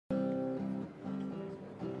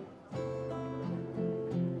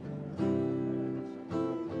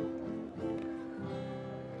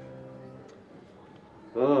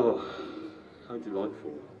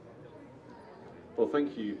delightful. Well,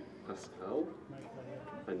 thank you, Pascal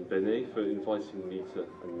and Bene, for inviting me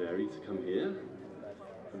and Mary to come here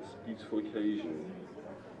for this beautiful occasion.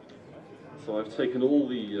 So I've taken all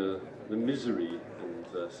the misery and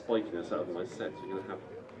spikiness out of my set. We're going to have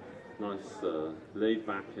nice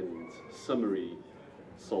laid-back and summery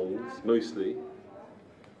songs, mostly.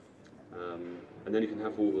 And then you can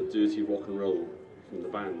have all the dirty rock and roll from the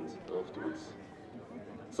band afterwards.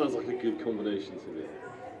 Sounds like a good combination to me.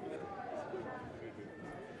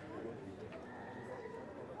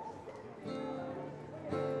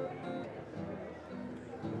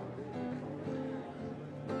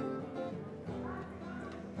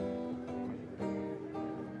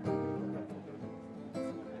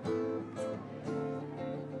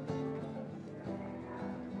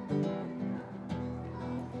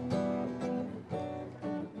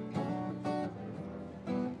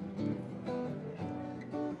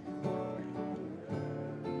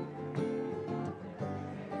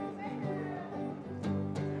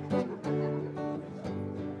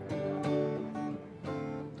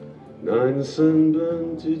 9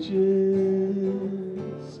 sunburned digits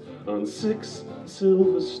on 6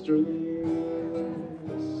 silver strings,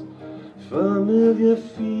 familiar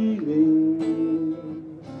feelings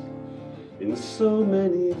in so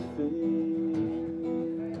many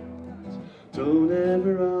things. Don't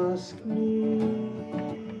ever ask me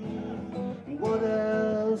what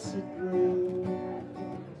else it brings.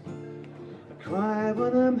 I cry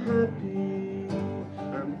when I'm happy,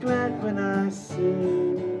 I'm glad when I sing.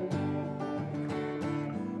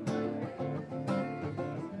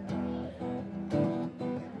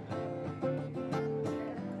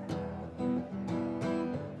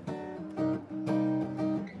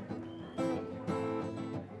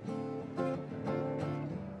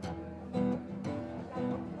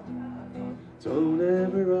 Don't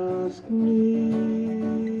ever ask me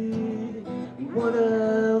what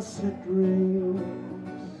else it brings.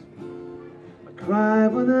 I cry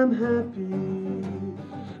when I'm happy,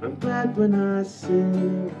 I'm glad when I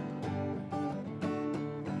sing.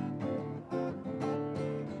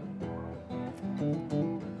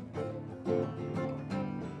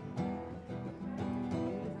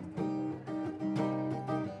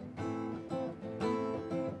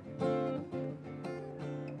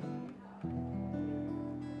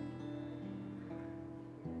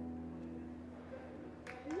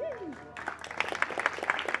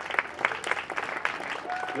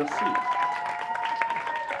 Merci.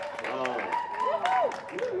 Wow.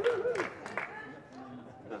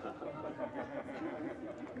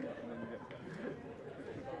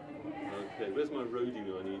 Okay, where's my roadie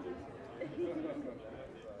when I need him?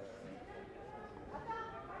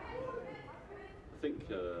 I think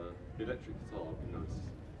the electric guitar would be nice.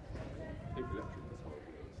 I think the electric guitar would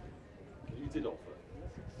be nice. You did offer.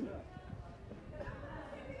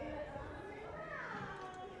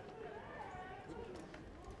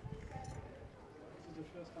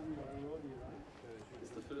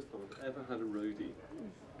 It's the first time I've ever had a roadie.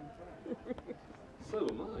 So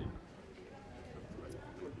am I.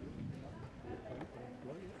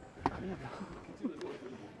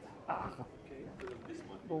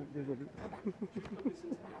 Bon, désolé.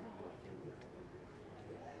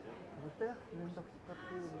 I'm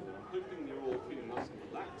hoping you're all feeling nice and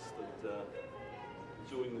relaxed and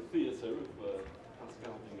enjoying the theatre of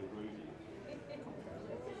Pascal being a roadie.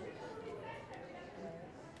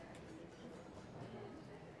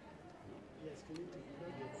 Yes, can you take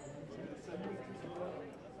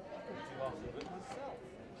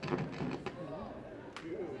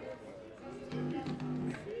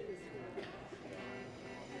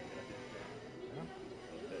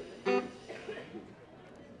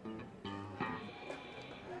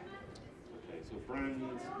Okay, so brand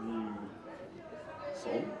new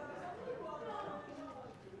song.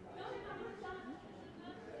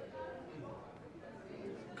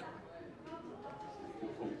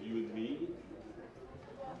 Called You and Me.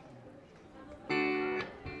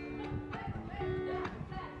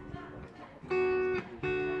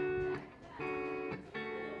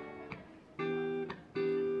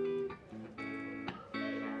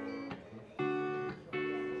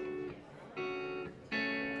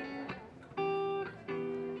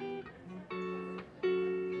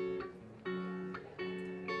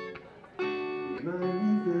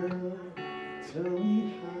 Remind me now, tell me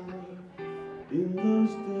how, in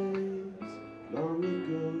those days long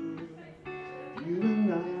ago, you and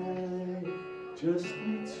I, just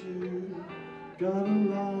we two, got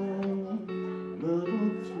along,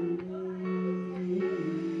 muddled through.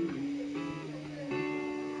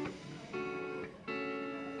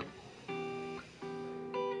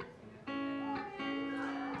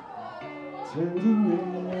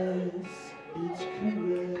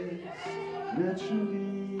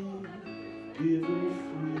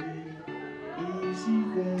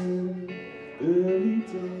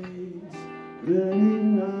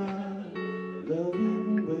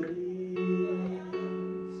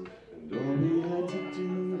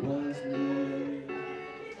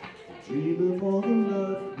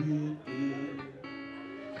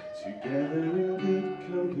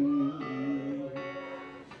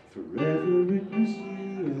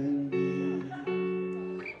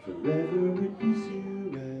 forever it was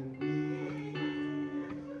you and me.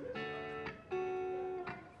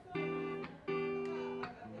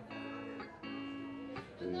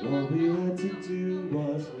 And all we had to do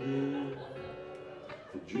was live,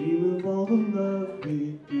 to dream of all the love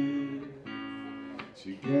we'd give,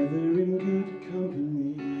 together in good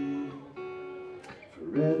company.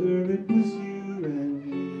 Forever it was you and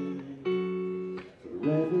me.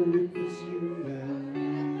 Forever it was you and me.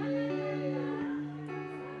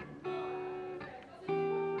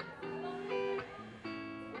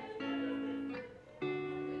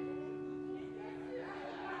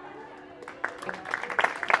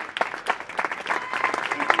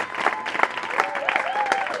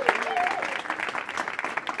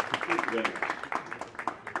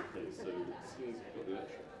 Okay, so as soon as you've got the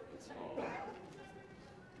electric guitar,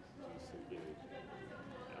 do something else.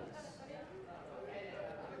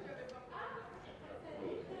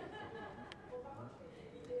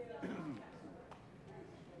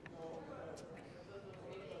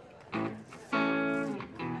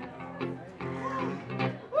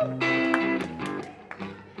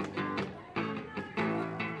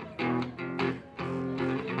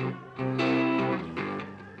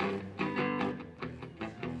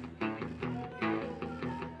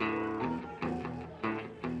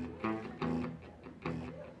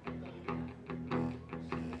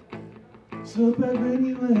 So bad when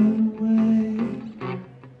you went away,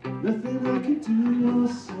 nothing I could do or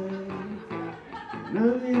say. Now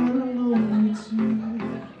we are alone two,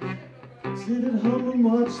 sit at home and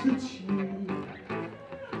watch the tube.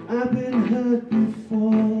 I've been hurt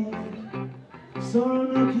before, sorrow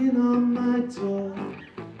knocking on my door.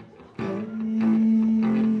 Pain.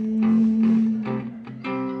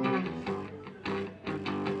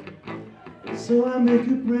 So I make a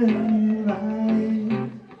brand new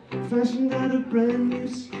life, fashioned out a brand new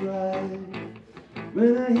stride.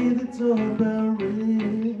 When I hear the doorbell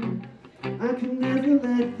ring, I can never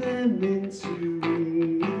let them into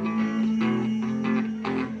me.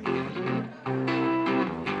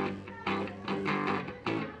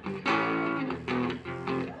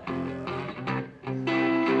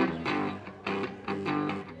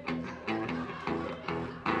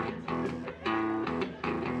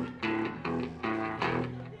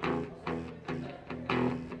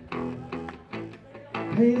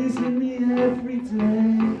 Pain is in me every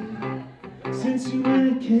day, since you when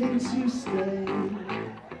it came to stay.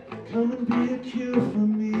 Come and be a cure for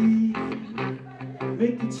me,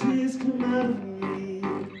 make the tears come out of me.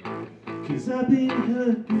 'Cause I've been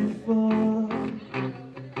hurt before,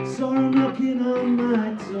 sorrow knocking on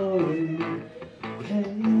my door.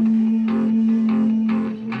 Pain.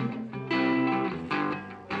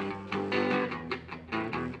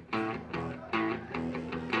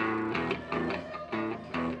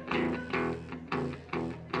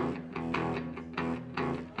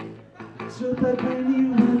 So bad when you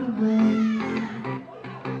went away,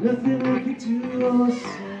 nothing I could do or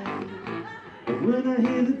say. But when I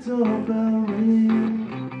hear the doorbell ring,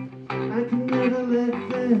 I can never let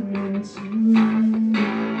them into me.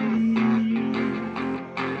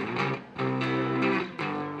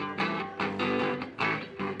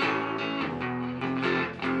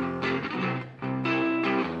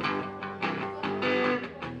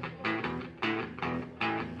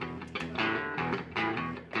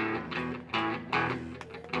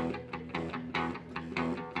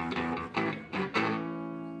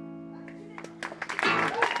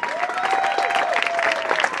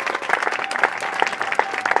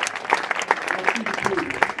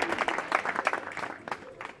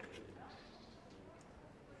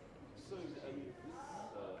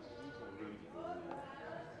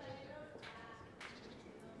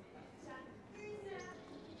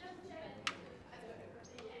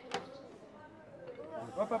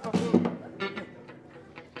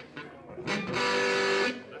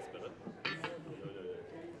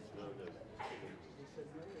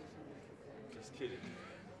 Just kidding.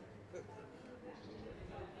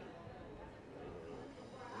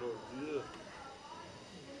 No, yeah.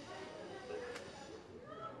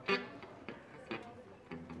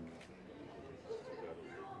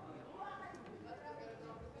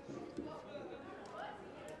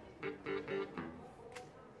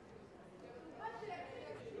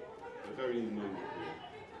 A very in the moment here.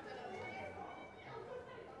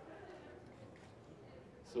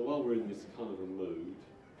 So while we're in this kind of a mood,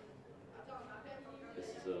 this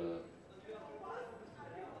is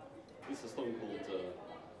a song called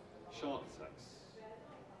Shark Attacks.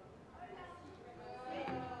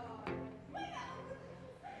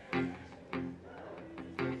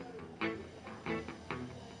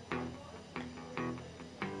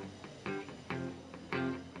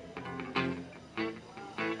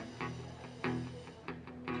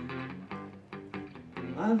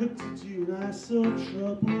 I looked at you and I saw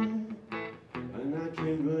trouble, and I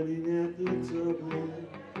came running at the double.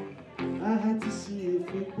 I had to see if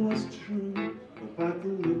it was true about the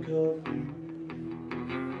look of you.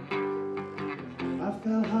 I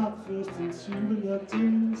fell heart first into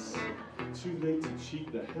reluctance, too late to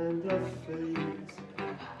cheat the hand of fate.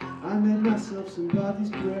 I made myself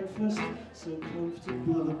somebody's breakfast, so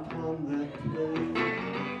comfortable upon that plate.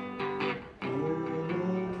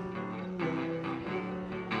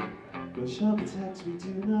 When sharp attacks we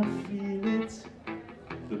do not feel it,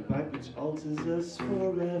 the bite which alters us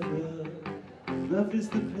forever. Love is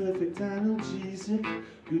the perfect analgesic,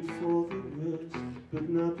 good for the worse, but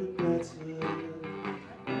not the better.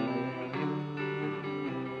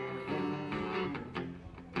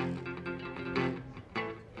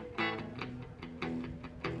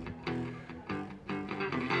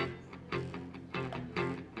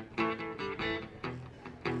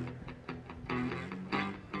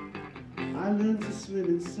 I learned to swim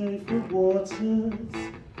in safer waters,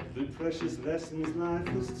 the precious lessons life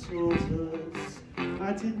has taught us.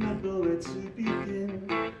 I did not know where to begin,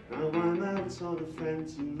 now I'm out on a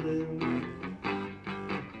phantom limb.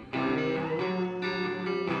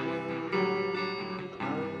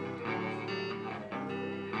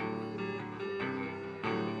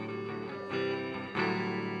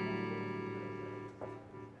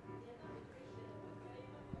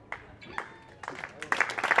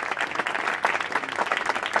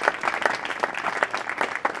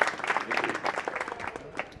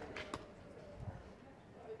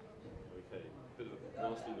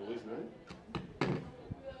 Nasty noise now.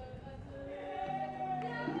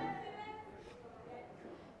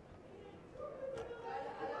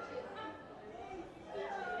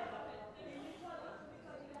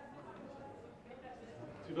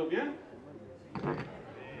 Tu vas bien?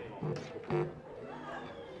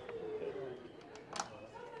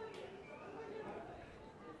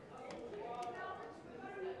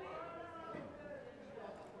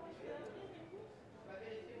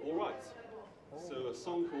 All right. So a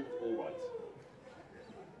song called All Right.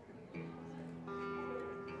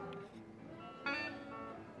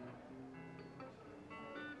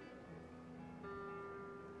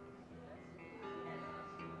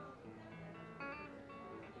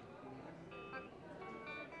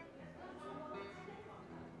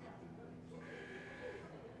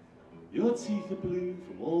 Your teeth are blue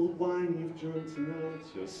from all the wine you've drunk tonight.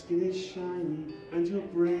 Your skin is shiny and your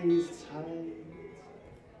brain is tight.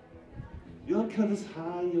 Your colour's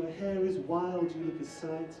high, your hair is wild, you look a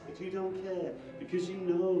sight, but you don't care because you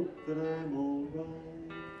know that I'm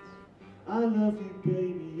alright. I love you,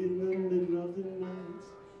 baby, in the middle of the night.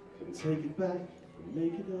 Come take it back and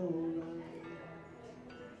make it alright.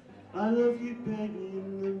 I love you, baby,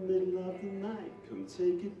 in the middle of the night. Come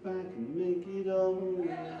take it back and make it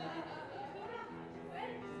alright.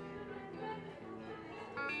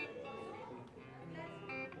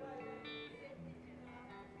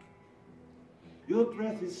 Your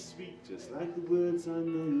breath is sweet, just like the words I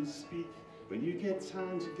know you speak, when you get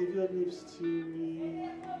time to give your lips to me.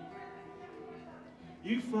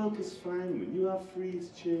 You focus fine when you are free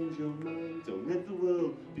to change your mind. Don't let the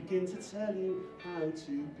world begin to tell you how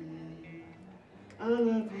to be. I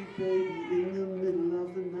love you, baby, in the middle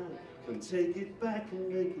of the night. Come take it back and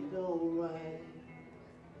make it alright.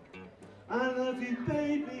 I love you,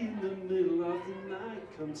 baby, in the middle of the night.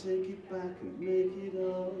 Come take it back and make it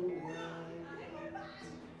alright.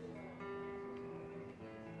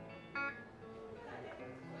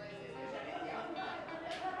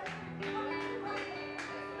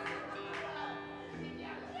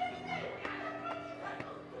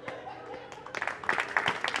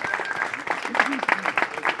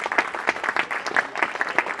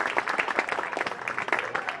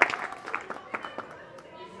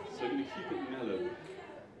 So I'm going to keep it mellow.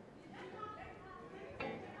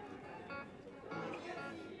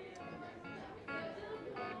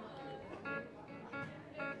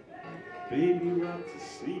 Baby rocked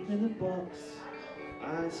asleep in a box.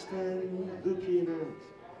 I stand looking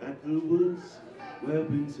out at the woods where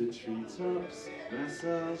winter treetops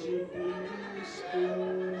massage your blue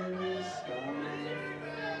spring sky.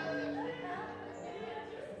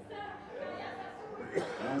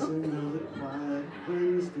 As another quiet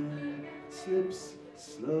Wednesday slips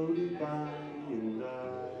slowly by, and I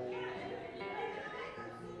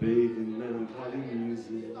bathe in melancholy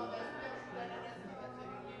music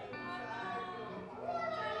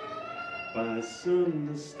by some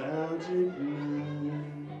nostalgic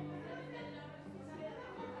man.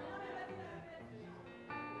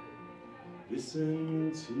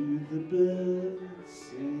 Listen to the birds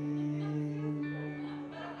sing.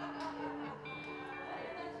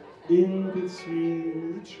 in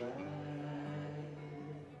between the tracks.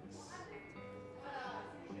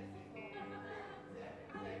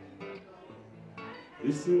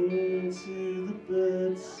 Listen to the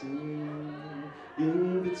birds sing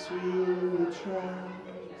in between the tracks.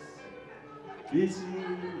 Busy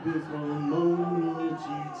with hormonal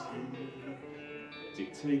duty,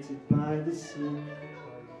 dictated by the sun,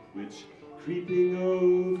 which creeping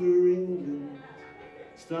over England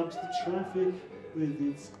stops the traffic with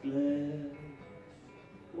its glare,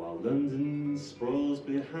 while London sprawls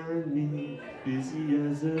behind me, busy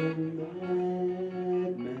as a madman.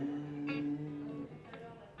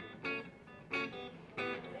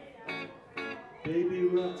 Baby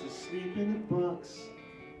rocked asleep in a box.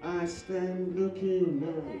 I stand looking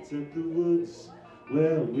out at the woods,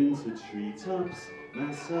 where winter treetops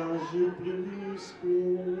massage a blue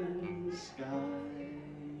spring sky.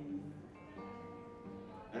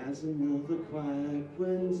 As another quiet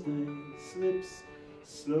Wednesday slips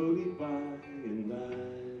slowly by, and I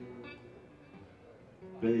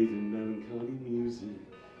bathe in melancholy music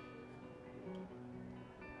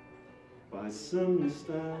by some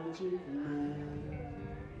nostalgic man.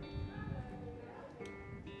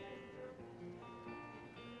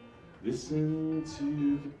 Listen to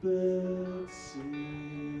the birds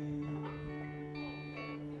sing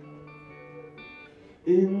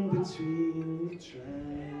in between the tracks.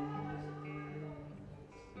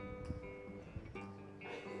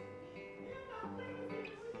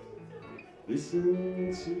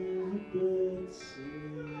 Listen to the birds sing.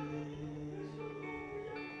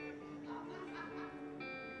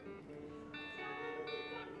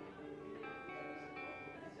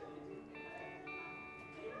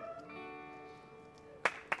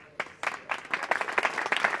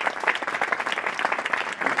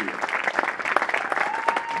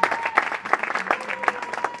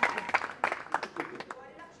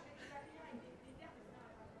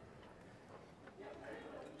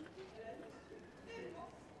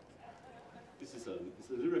 It's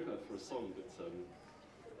a lyric for a song that I'm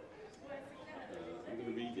going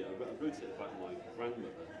to read it. I wrote it about my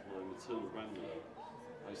grandmother, my maternal grandmother.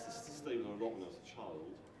 I used to stay with her a lot when I was a child.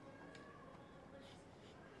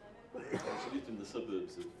 She lived in the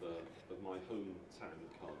suburbs of my hometown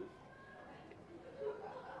of Cardiff.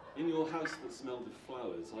 In your house that smelled of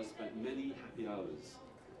flowers, I spent many happy hours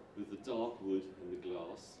with the dark wood and the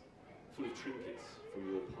glass, full of trinkets from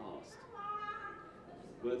your past,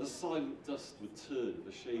 where the silent dust would turn of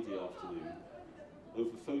a shady afternoon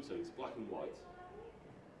over photos, black and white.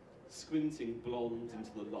 Squinting blonde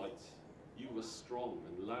into the light, you were strong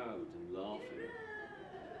and loud and laughing.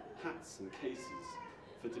 Hats and cases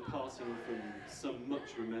for departing from some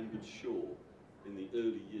much remembered shore in the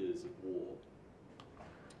early years of war.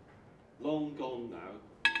 Long gone now,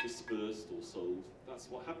 dispersed or sold, that's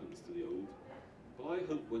what happens to the old. But I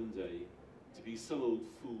hope one day to be some old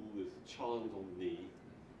fool with child on knee,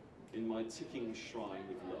 in my ticking shrine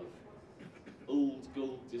of love, old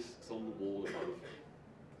gold discs on the wall above,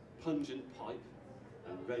 pungent pipe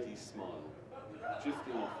and ready smile,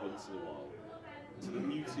 drifting off once in a while, to the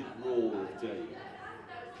muted roar of day,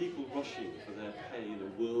 people rushing for their pay in a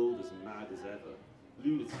world as mad as ever,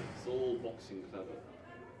 lunatics all boxing clever.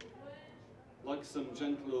 Like some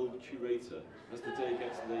gentle old curator, as the day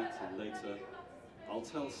gets late and later, I'll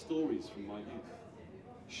tell stories from my youth,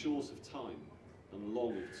 short of time and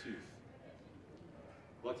long of tooth.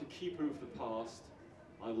 Like a keeper of the past,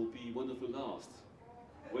 I will be one of the last,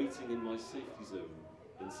 waiting in my safety zone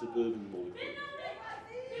in suburban Monaco.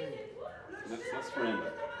 And that's for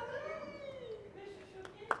Emma.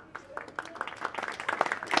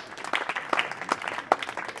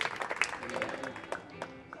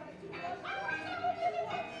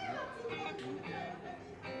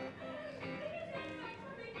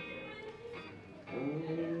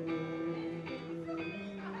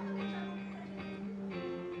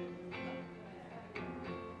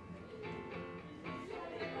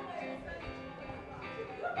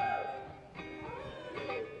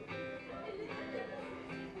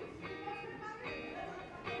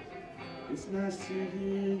 It's nice to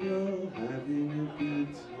hear you're having a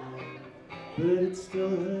good time, but it still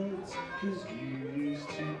hurts, 'cause you used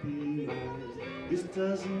to be mine. This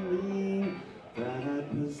doesn't mean that I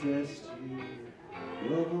possessed you.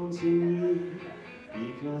 You're haunting me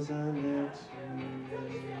because I let you.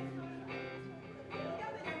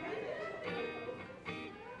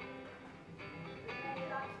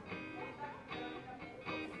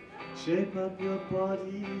 Shape up your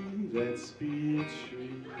body, let's be a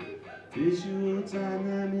tree. Visual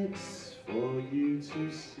dynamics for you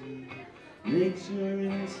to see. Nature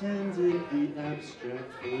intended the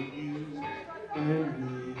abstract for you. and me.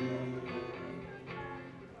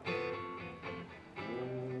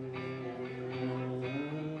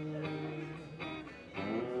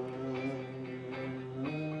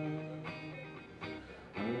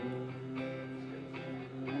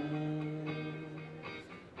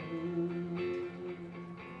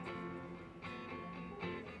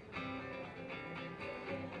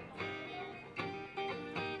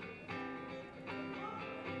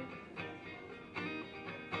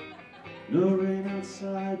 No rain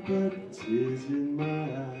outside, but tears in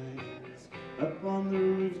my eyes. Up on the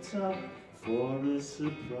rooftop for a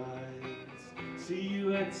surprise. See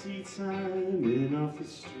you at tea time in off the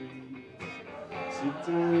street. Sit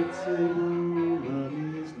down at table,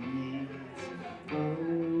 mommy's needs.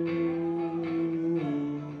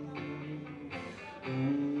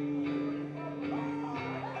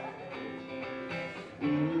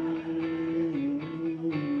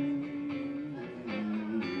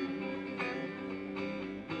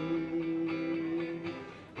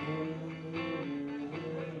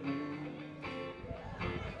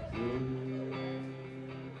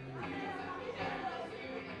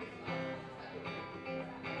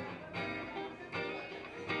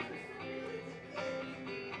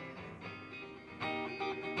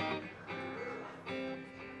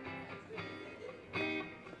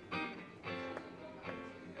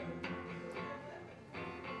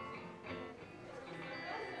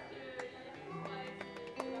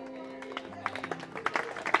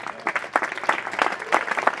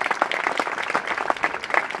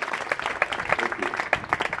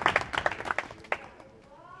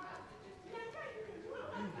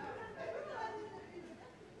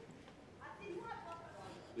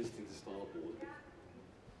 Listening to Starboard.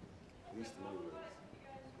 I missed the moment.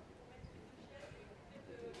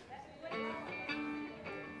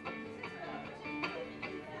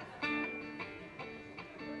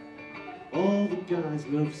 All the guys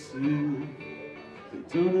love Sue.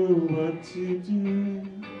 They don't know what to do.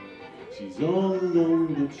 She's all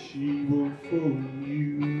alone, but she won't phone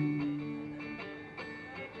you.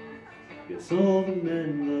 Yes, all the men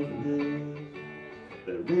love her.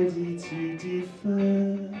 They're ready to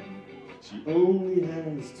defer. She only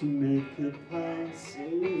has to make a pass.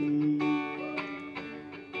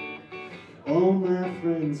 All my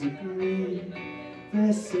friends agree.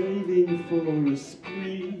 They're saving for a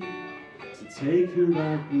spree. To take her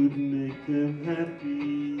out would make them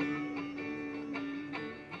happy.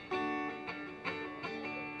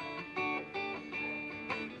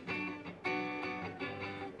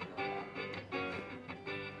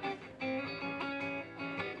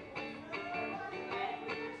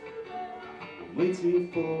 I'm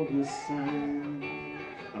waiting for a sign.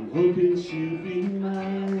 I'm hoping she'll be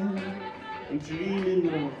mine. I'm dreaming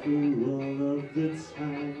of her all of the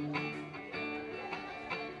time.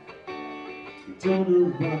 We don't know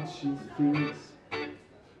what she thinks.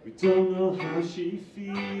 We don't know how she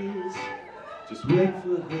feels. Just wait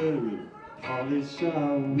for her and polish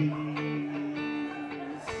our wheels.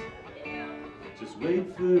 Just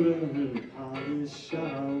wait for her and polish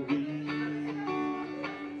our wheels.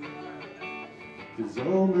 'Cause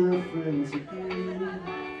all my friends agree.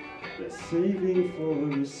 They're saving for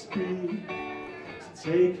a spree. To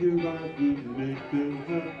take her out would make them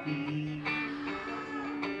happy.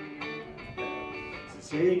 To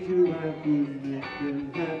take her out would make them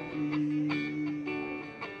happy.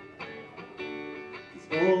 'Cause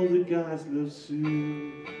all the guys love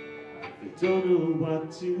Sue. They don't know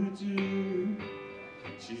what to do.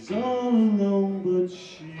 She's all alone, but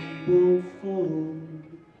she won't phone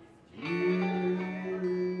you.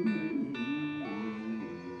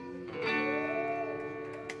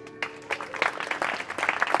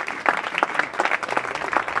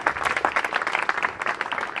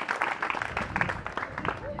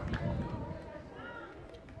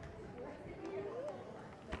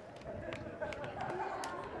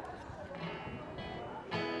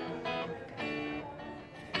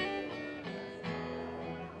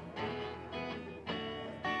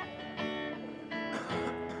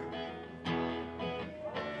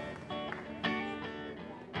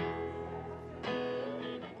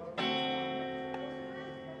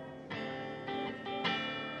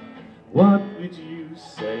 What would you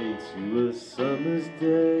say to a summer's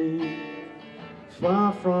day,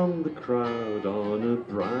 far from the crowd on a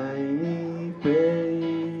briny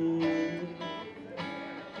bay,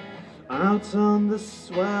 out on the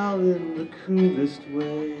swell in the coolest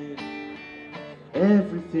way?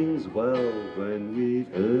 Everything's well when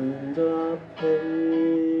we've earned our pay.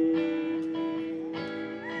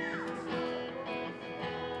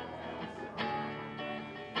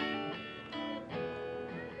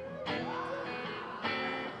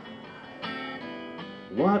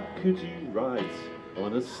 What could you write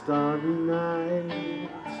on a starry night,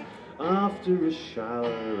 after a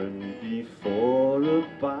shower and before a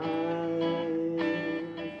bite?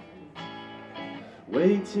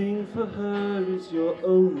 Waiting for her is your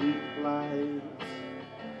only plight.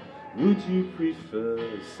 Would you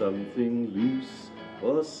prefer something loose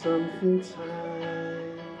or something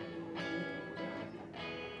tight?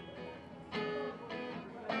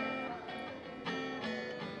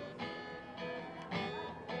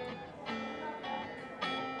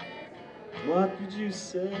 What would you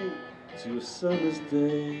say to a summer's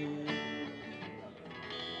day?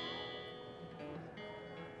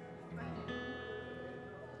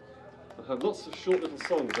 I have lots of short little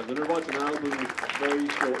songs. I'm going to write an album with very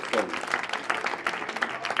short songs.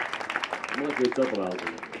 It might be a double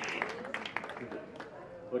album.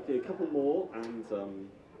 Okay, a couple more, and time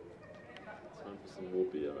for some more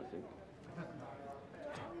beer, I think.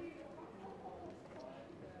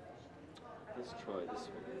 Let's try this one.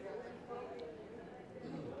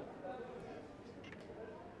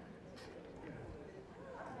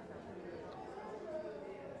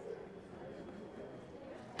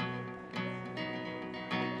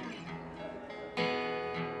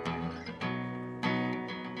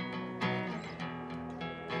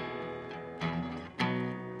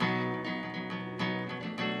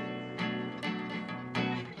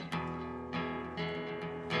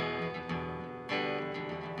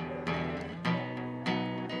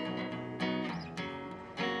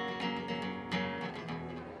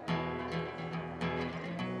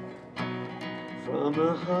 From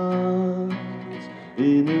a heart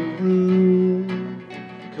in a room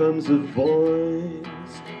comes a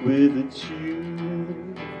voice with a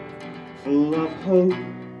tune full of hope.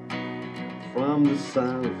 From the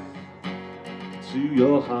south to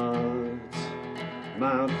your heart,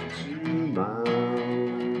 mouth to mouth.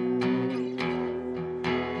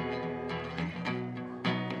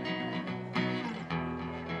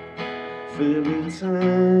 Filling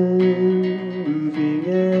time, moving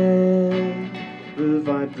air, the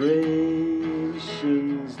vibrations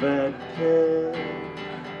that care,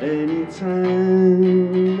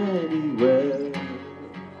 anytime, anywhere,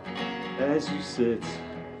 as you sit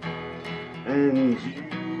and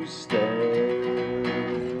you stare.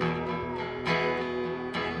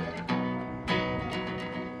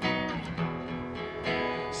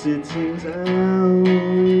 Sitting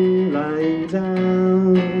down, lying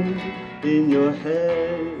down, in your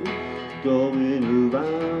head, going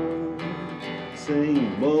around,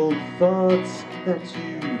 same old thoughts that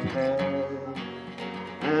you've had.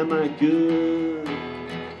 Am I good?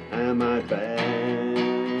 Am I bad?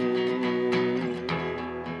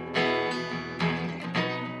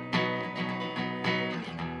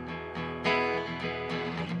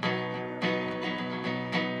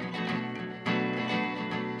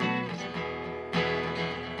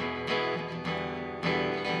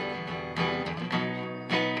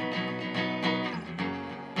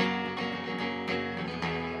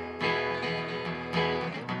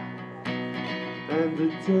 And the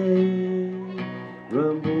day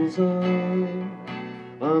rumbles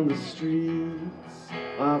on the streets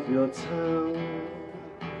of your town,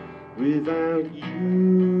 without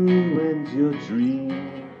you and your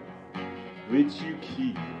dream, which you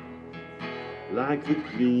keep like the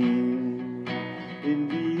gleam in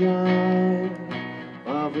the eye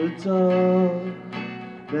of a dog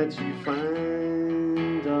that you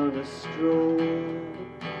find on a stroll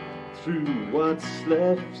through what's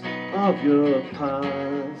left of your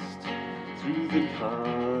past, through the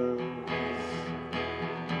cars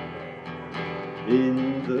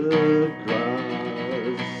in the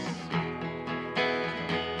grass.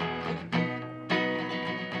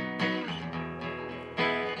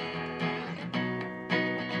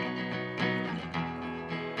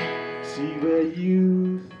 See where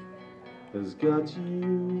youth has got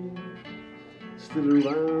you, still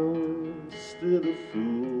around, still a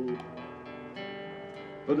fool,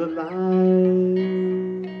 but alive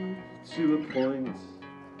to a point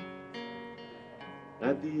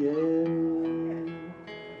at the end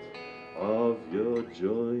of your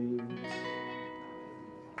joint.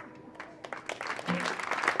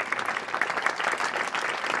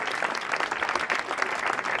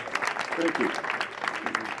 Thank you.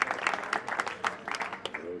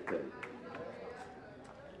 Okay.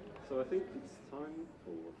 So I think it's time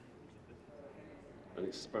for an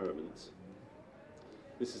experiment.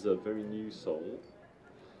 This is a very new song,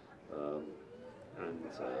 and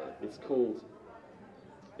it's called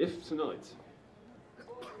If Tonight.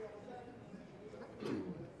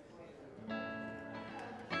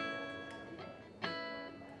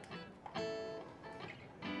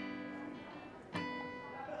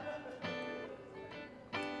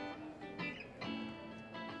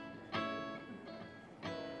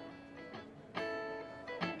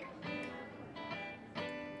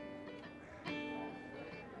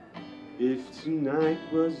 If tonight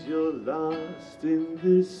was your last in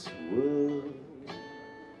this world,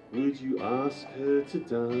 would you ask her to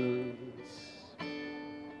dance?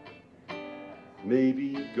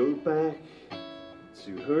 Maybe go back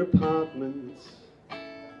to her apartment,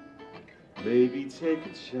 maybe take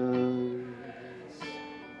a chance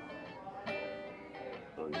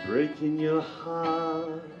on breaking your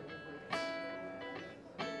heart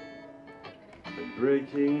and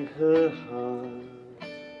breaking her heart.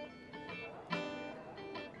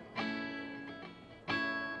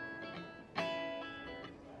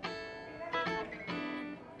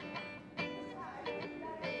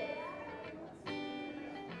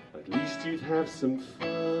 At least you'd have some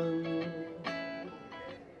fun.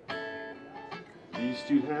 At least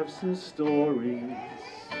you'd have some stories,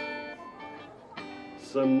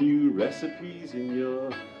 some new recipes in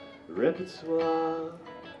your repertoire,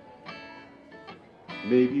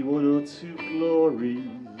 maybe one or two glories.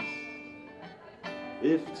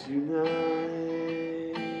 If tonight,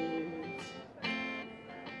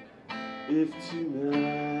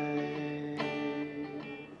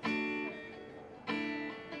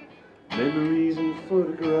 memories and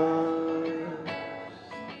photographs,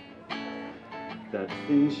 that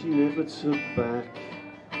thing she never took back,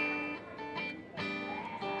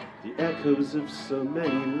 the echoes of so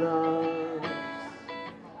many loves,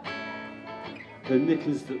 her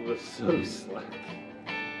knickers that were so slack.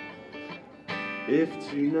 If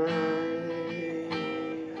tonight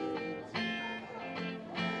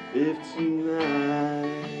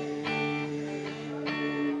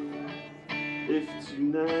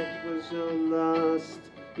was your last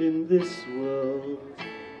in this world,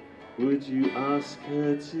 would you ask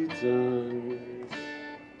her to dance?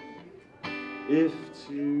 If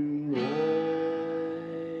tonight.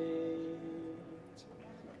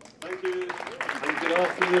 Thank you, and good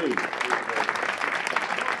afternoon.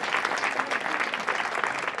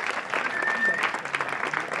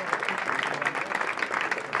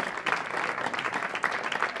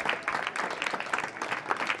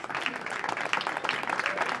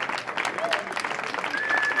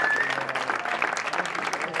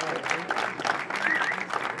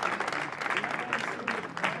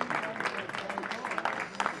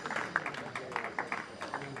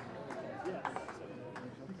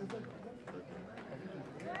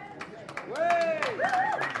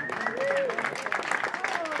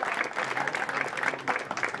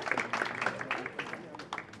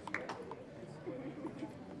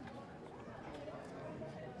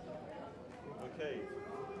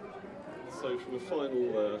 So from a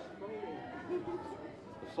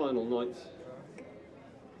final night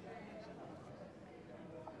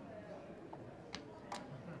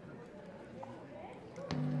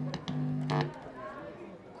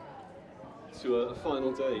to a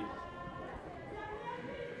final day.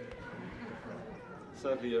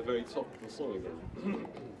 Sadly, a very topical song again.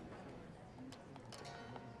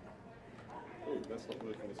 Oh, that's not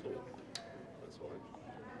working at all. That's all right.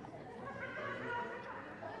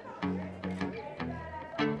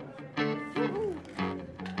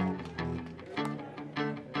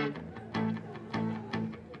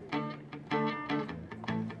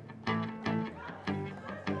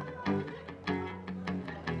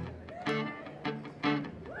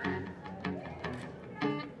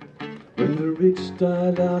 When the rich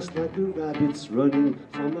die last like the rabbits running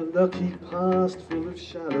from a lucky past full of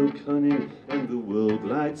shallow cunning, and the world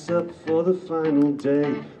lights up for the final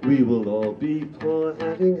day, we will all be poor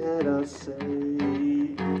having had our say.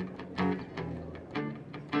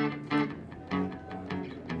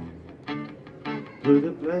 Put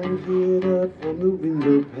a blanket up on the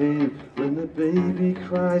window pane when the baby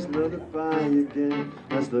cries lullaby again,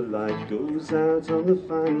 as the light goes out on the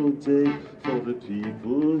final day for the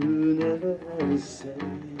people who never had a say.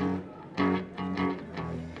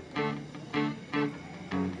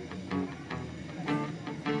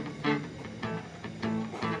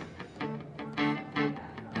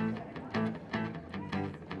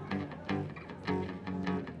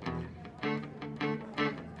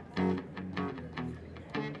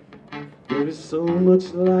 There is so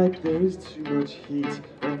much light, there is too much heat,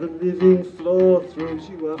 and the living floor throws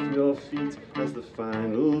you off your feet. As the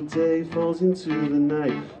final day falls into the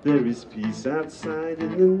night, there is peace outside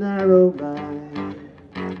in the narrow light.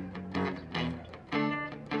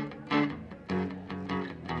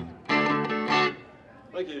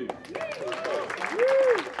 Thank you.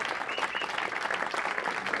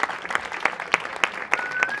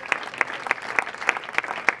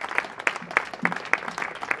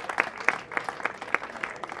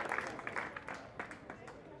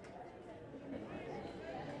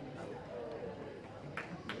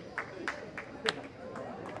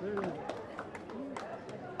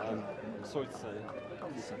 sorry to say.